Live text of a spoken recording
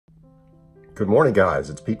Good morning,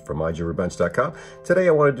 guys. It's Pete from MyJewelryBench.com. Today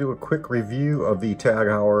I want to do a quick review of the Tag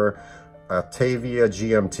Heuer Autavia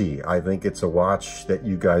GMT. I think it's a watch that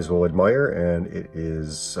you guys will admire, and it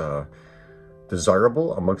is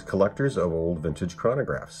desirable amongst collectors of old vintage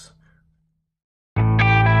chronographs.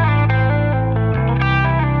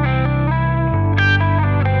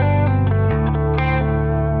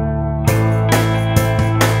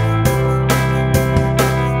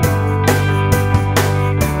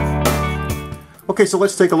 Okay, so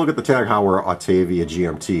let's take a look at the Tag Heuer Autavia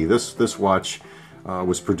GMT. This watch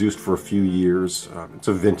was produced for a few years. It's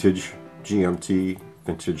a vintage GMT,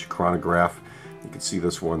 vintage chronograph. You can see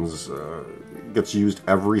this one's gets used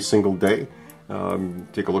every single day.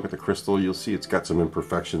 Take a look at the crystal. You'll see it's got some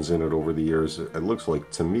imperfections in it over the years. It looks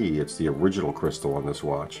like, to me, it's the original crystal on this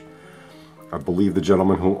watch. I believe the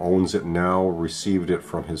gentleman who owns it now received it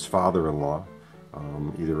from his father-in-law,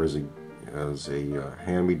 either as a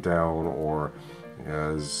hand-me-down or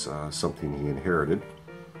as something he inherited.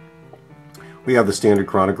 We have the standard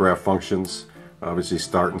chronograph functions, obviously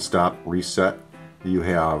start and stop, reset. You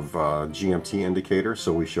have GMT indicator,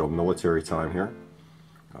 so we show military time here,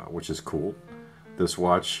 which is cool. This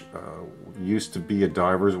watch used to be a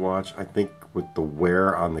diver's watch. I think with the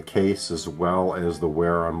wear on the case as well as the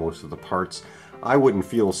wear on most of the parts, I wouldn't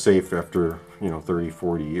feel safe after 30,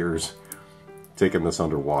 40 years taking this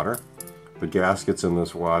underwater. The gaskets in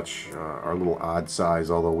this watch are a little odd size,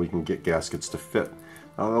 although we can get gaskets to fit.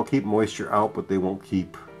 They'll keep moisture out, but they won't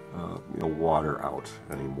keep water out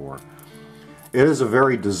anymore. It is a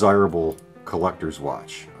very desirable collector's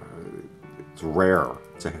watch. It's rare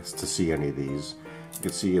to see any of these. You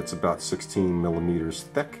can see it's about 16 millimeters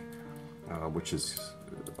thick, which is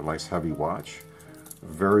a nice heavy watch.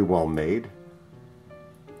 Very well made.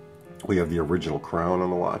 We have the original crown on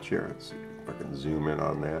the watch here. Let's see if I can zoom in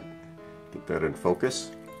on that. Get that in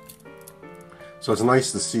focus. So it's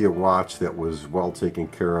nice to see a watch that was well taken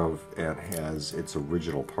care of and has its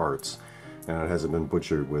original parts, and it hasn't been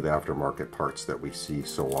butchered with aftermarket parts that we see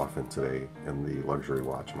so often today in the luxury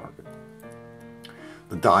watch market.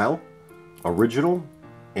 The dial, original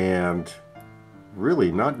and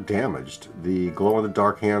really not damaged. The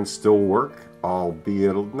glow-in-the-dark hands still work,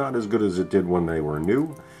 albeit not as good as it did when they were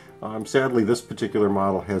new. Sadly, this particular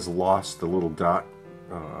model has lost the little dot,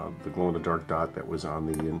 the glow-in-the-dark dot that was on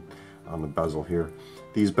the bezel here.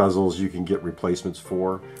 These bezels you can get replacements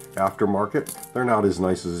for aftermarket. They're not as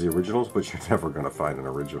nice as the originals, but you're never going to find an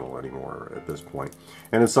original anymore at this point.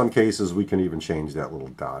 And in some cases, we can even change that little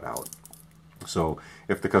dot out. So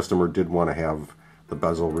if the customer did want to have the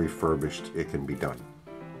bezel refurbished, it can be done.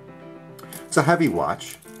 It's a heavy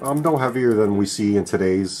watch, no heavier than we see in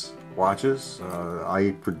today's watches.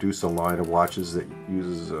 I produce a line of watches that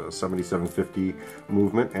uses a 7750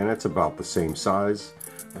 movement, and it's about the same size.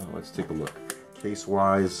 Let's take a look. Case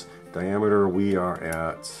wise, diameter, we are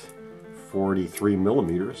at 43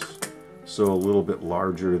 millimeters, so a little bit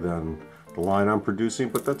larger than the line I'm producing,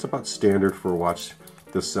 but that's about standard for a watch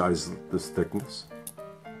this size, this thickness.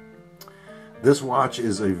 This watch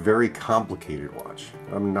is a very complicated watch.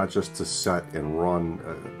 Not just to set and run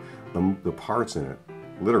the parts in it.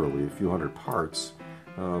 Literally a few hundred parts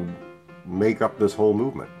make up this whole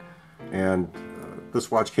movement. And this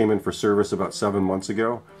watch came in for service about 7 months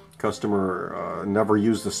ago. Customer never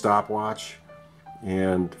used a stopwatch,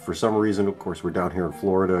 and for some reason, of course, we're down here in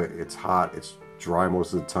Florida. It's hot, it's dry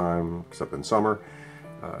most of the time, except in summer.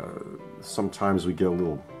 Sometimes we get a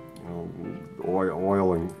little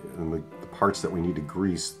oil and the parts that we need to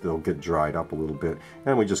grease, they'll get dried up a little bit,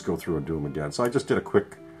 and we just go through and do them again. So I just did a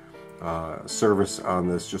quick service on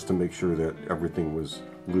this just to make sure that everything was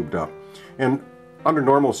lubed up. And under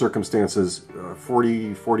normal circumstances,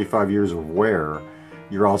 40-45 years of wear,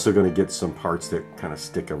 you're also going to get some parts that kind of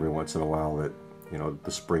stick every once in a while, that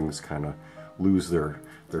the springs kind of lose their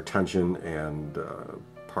tension, and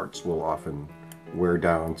parts will often wear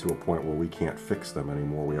down to a point where we can't fix them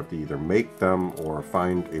anymore. We have to either make them or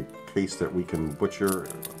find a case that we can butcher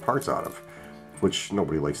parts out of, which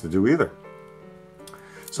nobody likes to do either.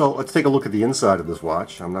 So let's take a look at the inside of this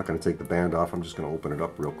watch. I'm not going to take the band off. I'm just going to open it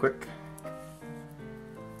up real quick.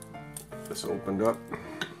 This opened up.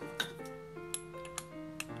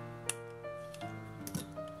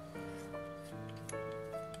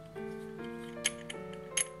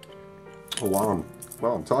 While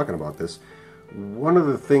I'm talking about this, one of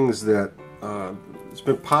the things that has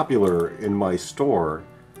been popular in my store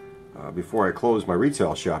before I closed my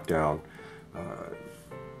retail shop down,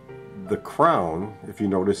 the crown, if you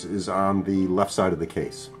notice, is on the left side of the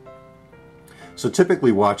case. So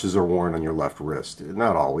typically watches are worn on your left wrist.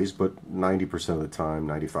 Not always, but 90% of the time,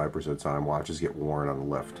 95% of the time, watches get worn on the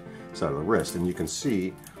left side of the wrist. And you can see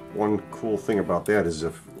one cool thing about that is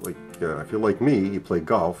if you're like me, you play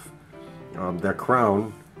golf, that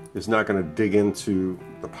crown is not going to dig into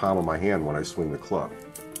the palm of my hand when I swing the club.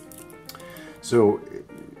 So,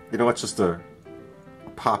 you know, it's just a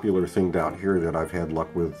popular thing down here that I've had luck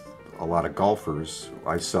with a lot of golfers.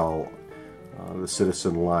 I sell the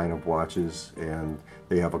Citizen line of watches, and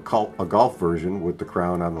they have a golf version with the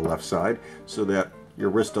crown on the left side so that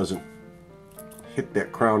your wrist doesn't hit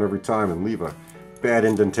that crown every time and leave a bad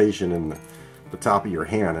indentation in the top of your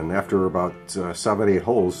hand. And after about 7-8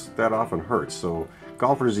 holes, that often hurts. So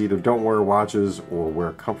golfers either don't wear watches or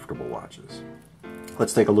wear comfortable watches.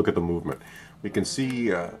 Let's take a look at the movement. We can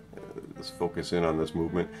see, let's focus in on this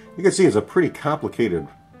movement. You can see it's a pretty complicated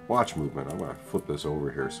watch movement. I'm going to flip this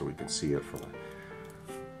over here so we can see it from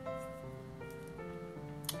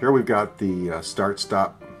here. We've got the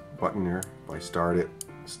start-stop button here. If I start it,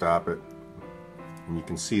 stop it, and you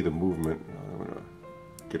can see the movement. I'm going to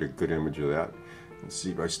get a good image of that. And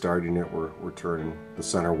see by starting it, we're turning the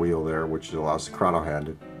center wheel there, which allows the chrono hand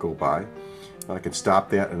to go by. I can stop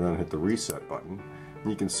that and then hit the reset button.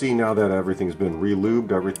 And you can see now that everything's been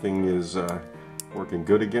re-lubed, everything is working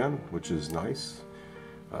good again, which is nice.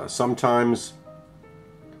 Sometimes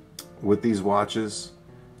with these watches,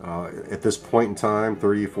 at this point in time,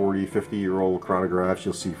 30, 40, 50-year-old chronographs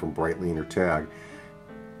you'll see from Breitling or Tag,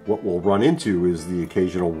 what we'll run into is the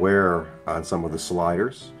occasional wear on some of the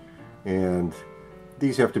sliders, and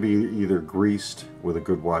these have to be either greased with a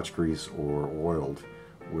good watch grease or oiled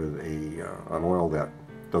with an oil that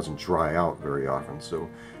doesn't dry out very often. So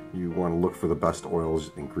you want to look for the best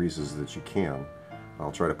oils and greases that you can.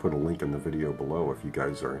 I'll try to put a link in the video below if you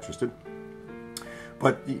guys are interested.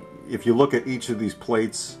 But if you look at each of these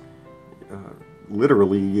plates,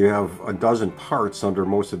 literally you have a dozen parts under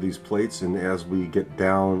most of these plates, and as we get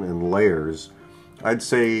down in layers, I'd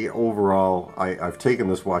say overall I've taken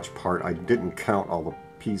this watch apart. I didn't count all the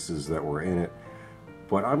pieces that were in it,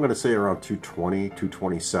 but I'm going to say around 220,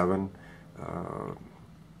 227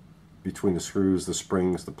 between the screws, the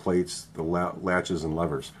springs, the plates, the latches and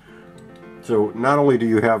levers. So not only do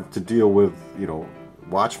you have to deal with, you know,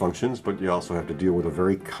 watch functions, but you also have to deal with a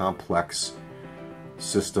very complex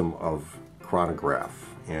system of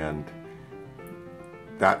chronograph, and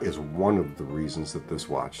that is one of the reasons that this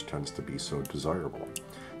watch tends to be so desirable.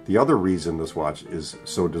 The other reason this watch is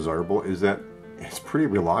so desirable is that it's pretty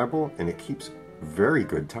reliable and it keeps very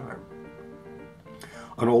good time.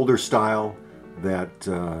 An older style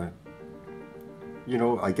that you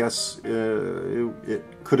know, I guess it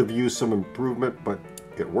could have used some improvement, but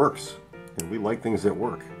it works, and we like things that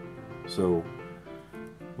work. So,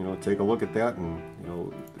 you know, take a look at that, and you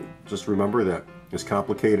know, just remember that as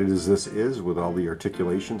complicated as this is, with all the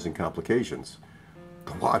articulations and complications,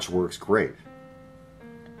 the watch works great.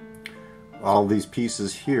 All these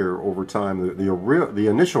pieces here over time, the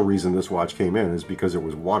initial reason this watch came in is because it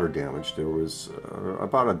was water damaged. There was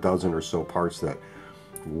about a dozen or so parts that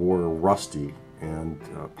were rusty, and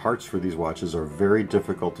parts for these watches are very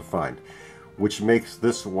difficult to find, which makes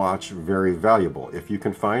this watch very valuable. If you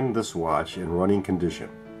can find this watch in running condition,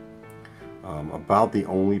 about the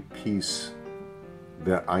only piece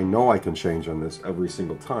that I know I can change on this every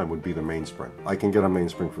single time would be the mainspring. I can get a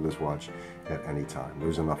mainspring for this watch at any time.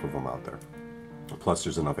 There's enough of them out there. Plus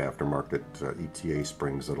there's enough aftermarket ETA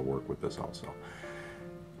springs that'll work with this also.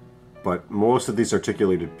 But most of these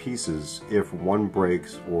articulated pieces, if one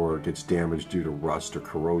breaks or gets damaged due to rust or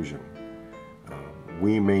corrosion,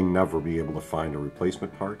 we may never be able to find a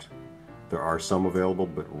replacement part. There are some available,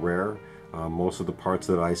 but rare. Most of the parts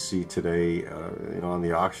that I see today, you know, on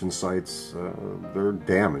the auction sites, they're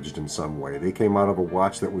damaged in some way. They came out of a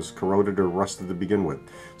watch that was corroded or rusted to begin with.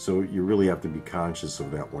 So you really have to be conscious of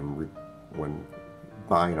that when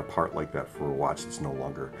buying a part like that for a watch that's no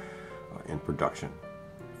longer in production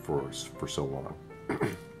for so long.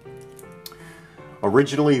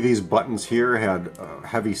 Originally, these buttons here had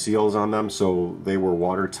heavy seals on them, so they were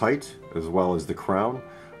watertight, as well as the crown.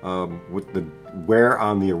 With the wear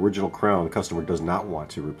on the original crown, the customer does not want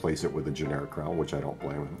to replace it with a generic crown, which I don't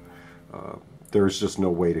blame him. There's just no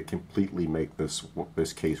way to completely make this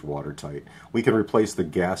case watertight. We can replace the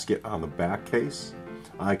gasket on the back case.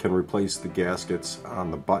 I can replace the gaskets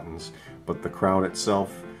on the buttons, but the crown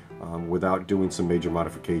itself, without doing some major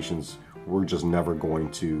modifications, we're just never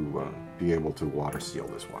going to be able to water seal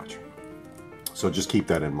this watch. So just keep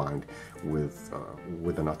that in mind with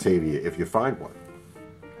an Autavia if you find one.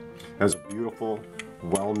 It has a beautiful,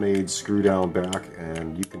 well-made screw-down back,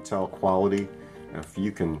 and you can tell quality if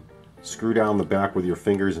you can screw down the back with your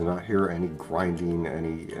fingers and not hear any grinding,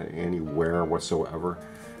 any wear whatsoever.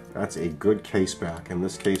 That's a good case back, and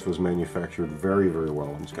this case was manufactured very, very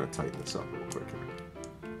well. I'm just going to tighten this up real quick here.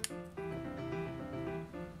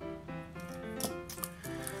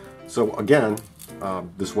 So again,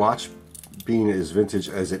 this watch, being as vintage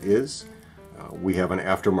as it is, we have an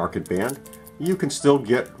aftermarket band. You can still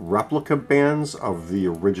get replica bands of the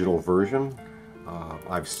original version.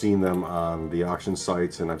 I've seen them on the auction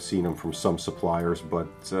sites, and I've seen them from some suppliers, but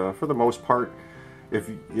for the most part,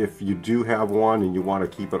 if you do have one and you want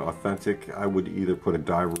to keep it authentic, I would either put a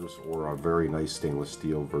diver's or a very nice stainless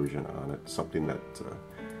steel version on it, something that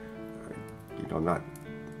you know,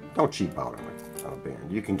 don't cheap out on a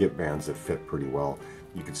band. You can get bands that fit pretty well.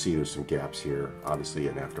 You can see there's some gaps here, obviously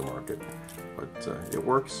an aftermarket, but it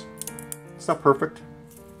works. It's not perfect,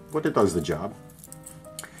 but it does the job.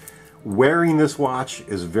 Wearing this watch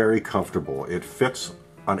is very comfortable. It fits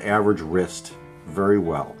on average wrist very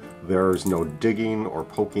well. There's no digging or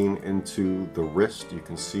poking into the wrist. You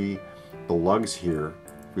can see the lugs here.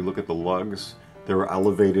 If we look at the lugs, they're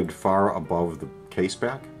elevated far above the case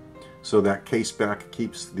back. So that case back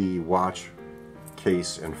keeps the watch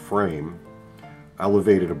case and frame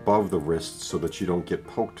elevated above the wrist so that you don't get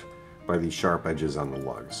poked by these sharp edges on the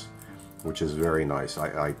lugs, which is very nice.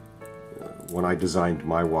 When I designed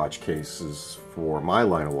my watch cases for my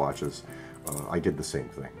line of watches, I did the same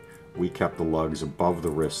thing. We kept the lugs above the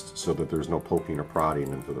wrist so that there's no poking or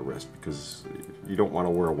prodding into the wrist, because you don't want to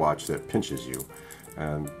wear a watch that pinches you,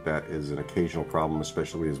 and that is an occasional problem,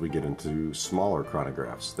 especially as we get into smaller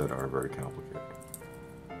chronographs that are very complicated.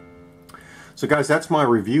 So guys, that's my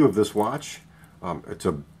review of this watch.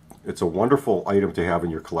 It's a wonderful item to have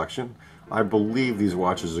in your collection. I believe these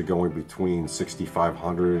watches are going between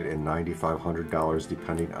 $6,500 and $9,500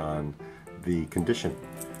 depending on the condition.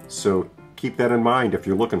 So keep that in mind if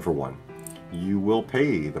you're looking for one. You will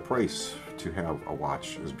pay the price to have a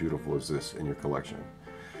watch as beautiful as this in your collection.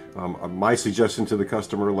 My suggestion to the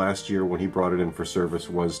customer last year when he brought it in for service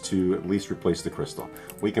was to at least replace the crystal.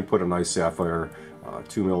 We can put a nice sapphire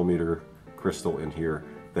 2mm crystal in here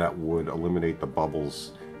that would eliminate the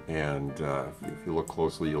bubbles, and if you look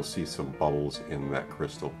closely you'll see some bubbles in that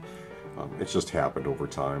crystal. It's just happened over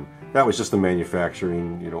time. That was just the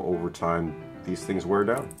manufacturing, you know, over time these things wear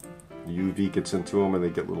down. UV gets into them and they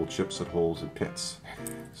get little chips and holes and pits.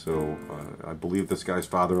 So I believe this guy's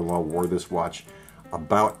father-in-law wore this watch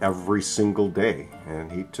about every single day,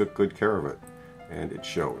 and he took good care of it, and it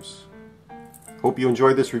shows. Hope you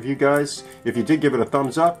enjoyed this review, guys. If you did, give it a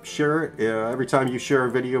thumbs up, share it. Every time you share a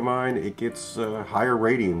video of mine, it gets higher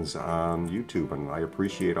ratings on YouTube, and I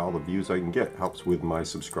appreciate all the views I can get. It helps with my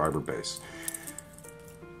subscriber base.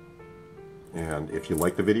 And if you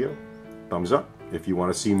like the video, thumbs up. If you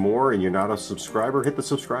want to see more and you're not a subscriber, hit the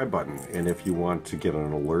subscribe button. And if you want to get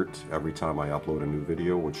an alert every time I upload a new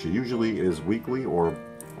video, which usually is weekly or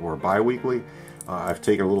bi-weekly, I've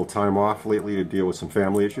taken a little time off lately to deal with some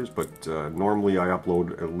family issues, but normally I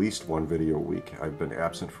upload at least one video a week. I've been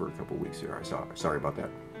absent for a couple weeks here. Sorry about that.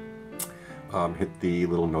 Hit the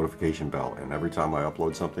little notification bell, and every time I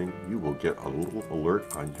upload something, you will get a little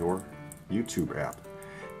alert on your YouTube app.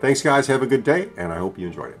 Thanks, guys. Have a good day, and I hope you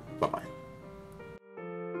enjoyed it. Bye-bye.